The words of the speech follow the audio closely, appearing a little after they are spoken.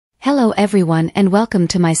Hello everyone and welcome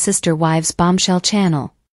to my sister wives Bombshell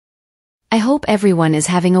channel. I hope everyone is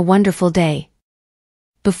having a wonderful day.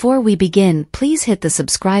 Before we begin, please hit the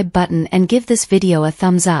subscribe button and give this video a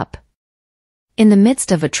thumbs up. In the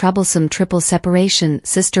midst of a troublesome triple separation,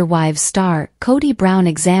 Sister Wives star Kody Brown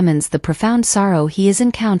examines the profound sorrow he is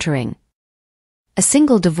encountering. A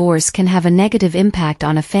single divorce can have a negative impact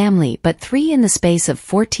on a family, but 3 in the space of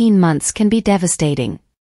 14 months can be devastating.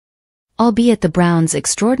 Albeit the Browns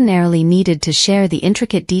extraordinarily needed to share the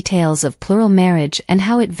intricate details of plural marriage and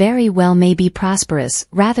how it very well may be prosperous,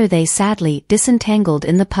 rather they sadly disentangled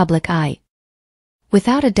in the public eye.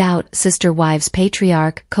 Without a doubt, Sister Wives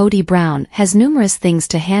patriarch Kody Brown has numerous things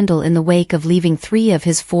to handle in the wake of leaving 3 of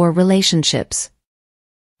his 4 relationships.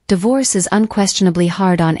 Divorce is unquestionably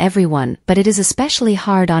hard on everyone, but it is especially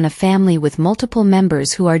hard on a family with multiple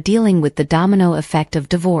members who are dealing with the domino effect of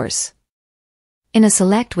divorce. In a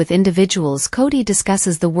select with individuals, Kody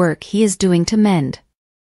discusses the work he is doing to mend.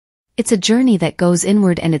 It's a journey that goes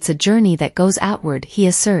inward and it's a journey that goes outward, he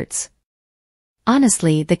asserts.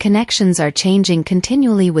 Honestly, the connections are changing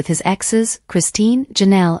continually with his exes, Christine,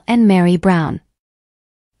 Janelle, and Meri Brown.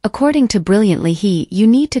 According to Brilliantly you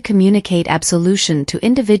need to communicate absolution to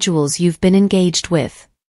individuals you've been engaged with.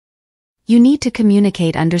 You need to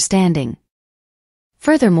communicate understanding.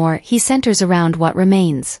 Furthermore, he centers around what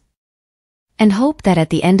remains. And hope that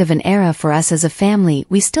at the end of an era for us as a family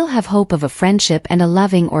we still have hope of a friendship and a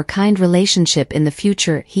loving or kind relationship in the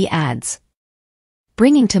future, he adds.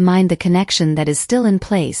 Bringing to mind the connection that is still in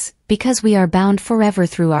place, because we are bound forever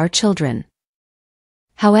through our children.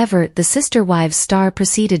 However, the Sister Wives star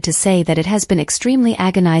proceeded to say that it has been extremely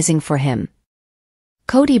agonizing for him.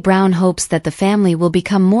 Kody Brown hopes that the family will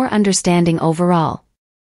become more understanding overall.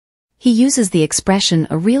 He uses the expression,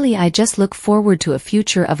 I just look forward to a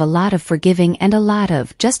future of a lot of forgiving and a lot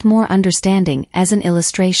of just more understanding, as an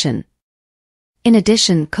illustration. In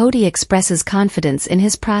addition, Kody expresses confidence in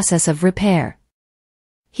his process of repair.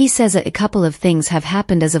 He says a couple of things have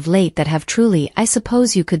happened as of late that have truly, I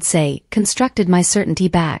suppose you could say, constructed my certainty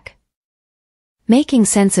back. Making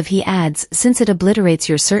sense of, he adds, since it obliterates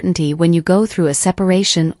your certainty when you go through a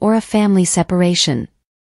separation or a family separation.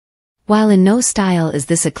 While in no style is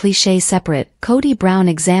this a cliché separate, Kody Brown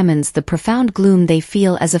examines the profound gloom they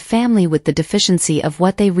feel as a family with the deficiency of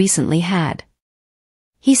what they recently had.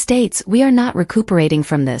 He states, we are not recuperating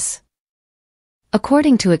from this.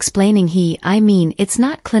 According to explaining it's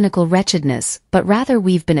not clinical wretchedness, but rather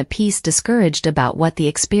we've been a piece discouraged about what the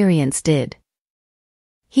experience did.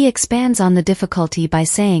 He expands on the difficulty by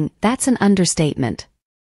saying, that's an understatement.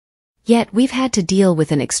 Yet we've had to deal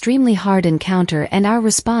with an extremely hard encounter and our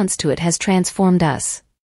response to it has transformed us.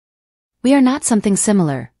 We are not something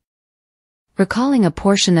similar. Recalling a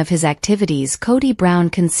portion of his activities, Kody Brown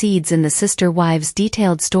concedes in the Sister Wives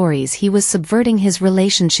detailed stories he was subverting his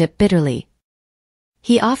relationship bitterly.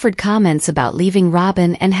 He offered comments about leaving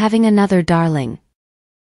Robin and having another darling.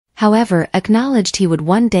 However, acknowledged he would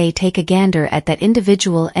one day take a gander at that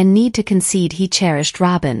individual and need to concede he cherished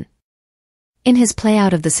Robin. In his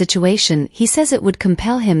playout of the situation, he says it would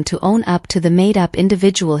compel him to own up to the made-up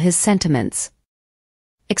individual his sentiments.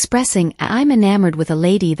 Expressing, I'm enamored with a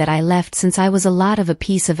lady that I left since I was a lot of a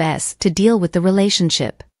piece of s to deal with the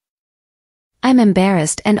relationship. I'm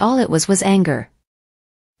embarrassed and all it was anger.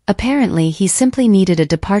 Apparently he simply needed a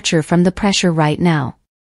departure from the pressure right now.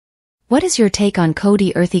 What is your take on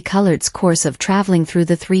Kody Earthy Colored's course of traveling through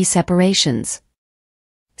the 3 separations?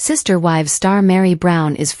 Sister Wives star Meri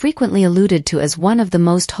Brown is frequently alluded to as one of the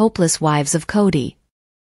most hopeless wives of Kody.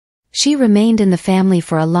 She remained in the family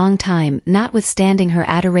for a long time, notwithstanding her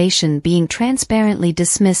adoration being transparently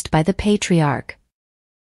dismissed by the patriarch.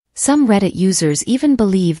 Some Reddit users even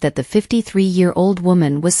believe that the 53-year-old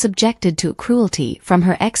woman was subjected to cruelty from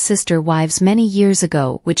her ex-sister wives many years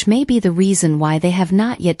ago, which may be the reason why they have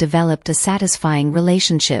not yet developed a satisfying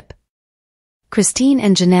relationship. Christine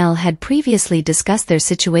and Janelle had previously discussed their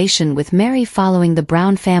situation with Meri following the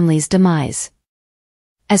Brown family's demise.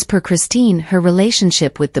 As per Christine, her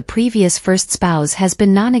relationship with the previous first spouse has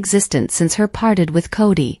been non-existent since her parted with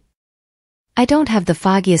Kody. I don't have the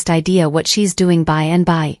foggiest idea what she's doing by and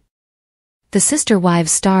by. The Sister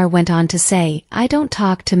Wives star went on to say, I don't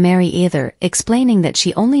talk to Meri either, explaining that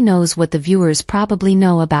she only knows what the viewers probably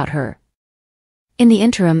know about her. In the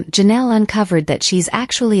interim, Janelle uncovered that she's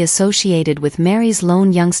actually associated with Meri's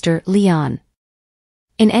lone youngster, Leon.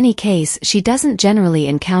 In any case, she doesn't generally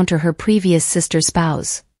encounter her previous sister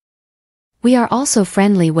spouse. We are also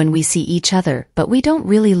friendly when we see each other, but we don't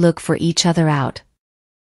really look for each other out.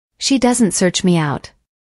 She doesn't search me out.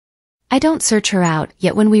 I don't search her out,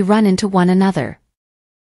 yet when we run into one another.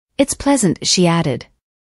 It's pleasant, she added.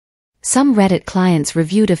 Some Reddit clients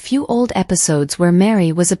reviewed a few old episodes where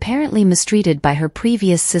Meri was apparently mistreated by her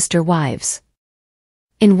previous sister wives.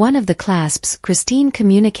 In one of the clasps, Christine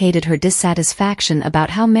communicated her dissatisfaction about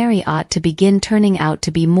how Meri ought to begin turning out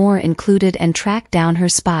to be more included and track down her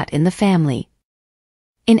spot in the family.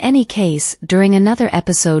 In any case, during another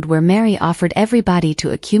episode where Meri offered everybody to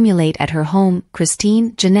accumulate at her home,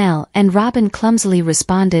 Christine, Janelle, and Robin clumsily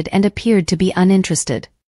responded and appeared to be uninterested.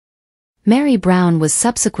 Meri Brown was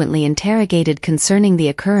subsequently interrogated concerning the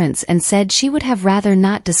occurrence and said she would have rather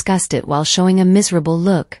not discussed it while showing a miserable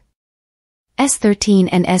look. S13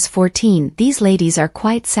 and S14, these ladies are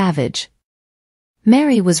quite savage.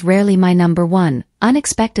 Meri was rarely my number one.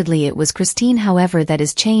 Unexpectedly it was Christine, however, that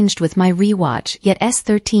is changed with my rewatch, yet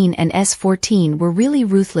S13 and S14 were really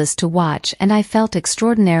ruthless to watch and I felt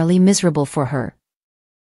extraordinarily miserable for her.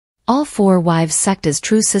 All 4 wives sucked as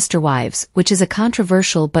true sister wives, which is a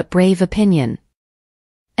controversial but brave opinion.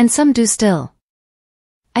 And some do still.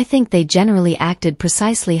 I think they generally acted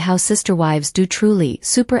precisely how sister wives do truly,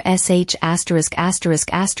 super sh******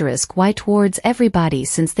 y towards everybody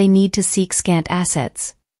since they need to seek scant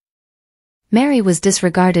assets. Meri was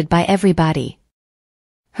disregarded by everybody.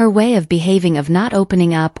 Her way of behaving of not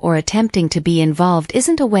opening up or attempting to be involved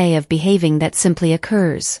isn't a way of behaving that simply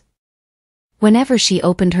occurs. Whenever she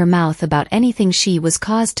opened her mouth about anything she was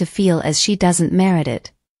caused to feel as she doesn't merit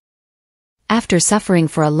it. After suffering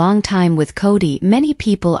for a long time with Kody, many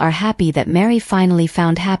people are happy that Meri finally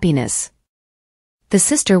found happiness. The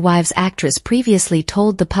Sister Wives actress previously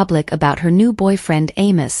told the public about her new boyfriend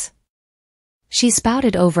Amos. She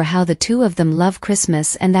spouted over how the two of them love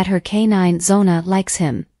Christmas and that her canine Zona likes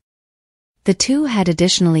him. The two had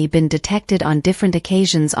additionally been detected on different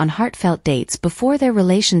occasions on heartfelt dates before their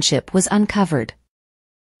relationship was uncovered.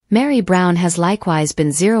 Meri Brown has likewise been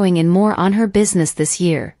zeroing in more on her business this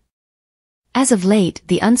year. As of late,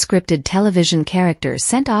 the unscripted television character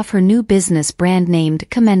sent off her new business brand named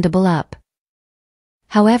Commendable Up.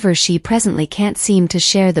 However, she presently can't seem to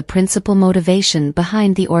share the principal motivation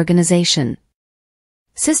behind the organization.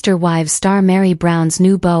 Sister Wives star Meri Brown's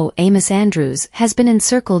new beau, Amos Andrews, has been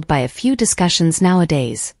encircled by a few discussions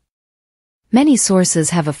nowadays. Many sources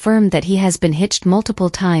have affirmed that he has been hitched multiple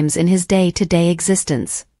times in his day-to-day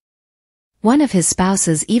existence. One of his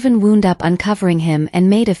spouses even wound up uncovering him and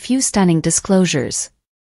made a few stunning disclosures.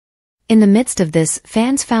 In the midst of this,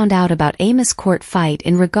 fans found out about Amos' court fight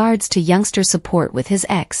in regards to youngster support with his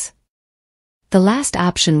ex. The last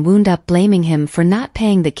option wound up blaming him for not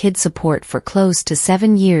paying the kid support for close to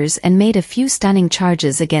 7 years and made a few stunning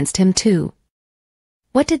charges against him too.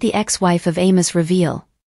 What did the ex-wife of Amos reveal?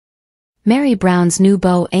 Meri Brown's new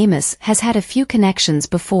beau Amos has had a few connections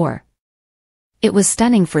before. It was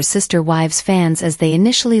stunning for Sister Wives fans as they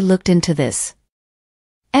initially looked into this.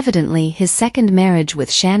 Evidently, his second marriage with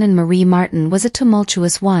Shannon Marie Martin was a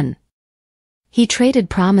tumultuous one. He traded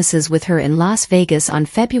promises with her in Las Vegas on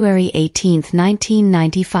February 18,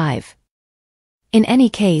 1995. In any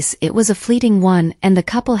case, it was a fleeting one and the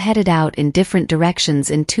couple headed out in different directions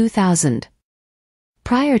in 2000.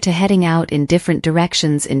 Prior to heading out in different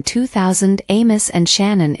directions in 2000, Amos and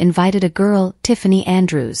Shannon invited a girl, Tiffany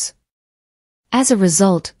Andrews. As a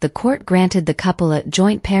result, the court granted the couple a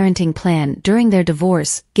joint parenting plan during their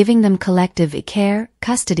divorce, giving them collective care,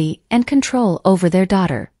 custody, and control over their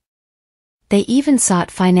daughter. They even sought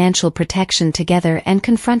financial protection together and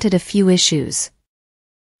confronted a few issues.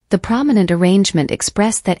 The prominent arrangement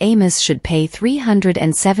expressed that Amos should pay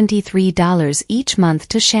 $373 each month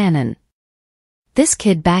to Shannon. This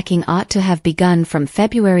kid backing ought to have begun from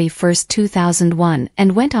February 1, 2001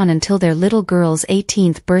 and went on until their little girl's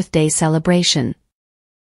 18th birthday celebration.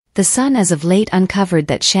 The Sun as of late uncovered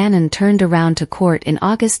that Shannon turned around to court in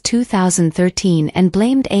August 2013 and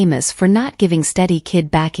blamed Amos for not giving steady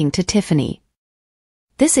kid backing to Tiffany.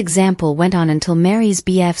 This example went on until Meri's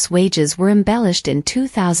BF's wages were embellished in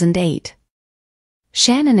 2008.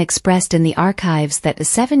 Shannon expressed in the archives that the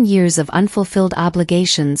 7 years of unfulfilled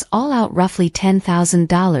obligations, all out roughly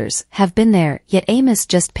 $10,000, have been there, yet Amos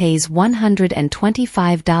just pays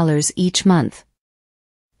 $125 each month.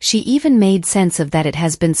 She even made sense of that it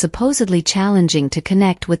has been supposedly challenging to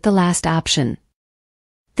connect with the last option.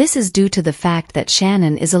 This is due to the fact that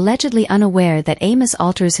Shannon is allegedly unaware that Amos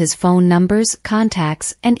alters his phone numbers,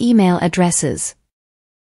 contacts, and email addresses.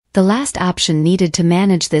 The last option needed to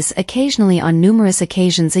manage this occasionally on numerous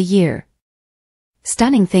occasions a year.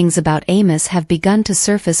 Stunning things about Amos have begun to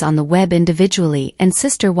surface on the web individually, and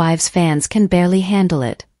Sister Wives fans can barely handle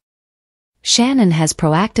it. Shannon has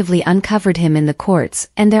proactively uncovered him in the courts,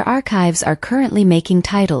 and their archives are currently making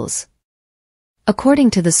titles. According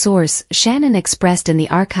to the source, Shannon expressed in the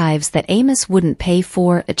archives that Amos wouldn't pay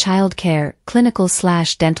for a childcare,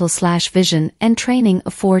 clinical/dental/vision, and training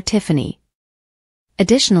for Tiffany.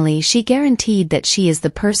 Additionally, she guaranteed that she is the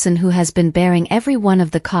person who has been bearing every one of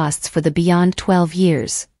the costs for the beyond 12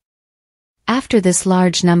 years. After this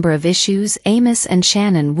large number of issues, Amos and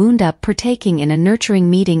Shannon wound up partaking in a nurturing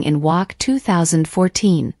meeting in WAC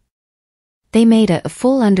 2014. They made a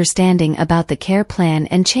full understanding about the care plan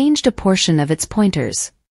and changed a portion of its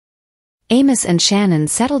pointers. Amos and Shannon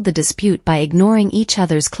settled the dispute by ignoring each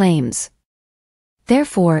other's claims.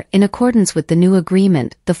 Therefore, in accordance with the new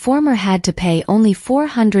agreement, the former had to pay only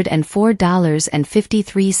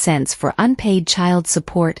 $404.53 for unpaid child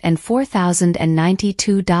support and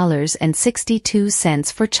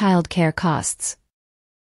 $4,092.62 for child care costs.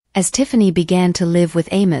 As Tiffany began to live with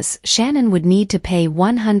Amos, Shannon would need to pay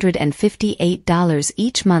 $158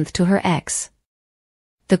 each month to her ex.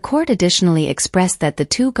 The court additionally expressed that the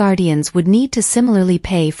two guardians would need to similarly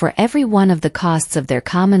pay for every one of the costs of their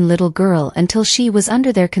common little girl until she was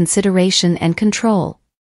under their consideration and control.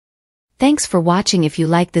 Thanks for watching. If you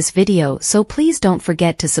like this video, so please don't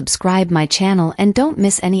forget to subscribe my channel and don't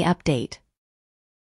miss any update.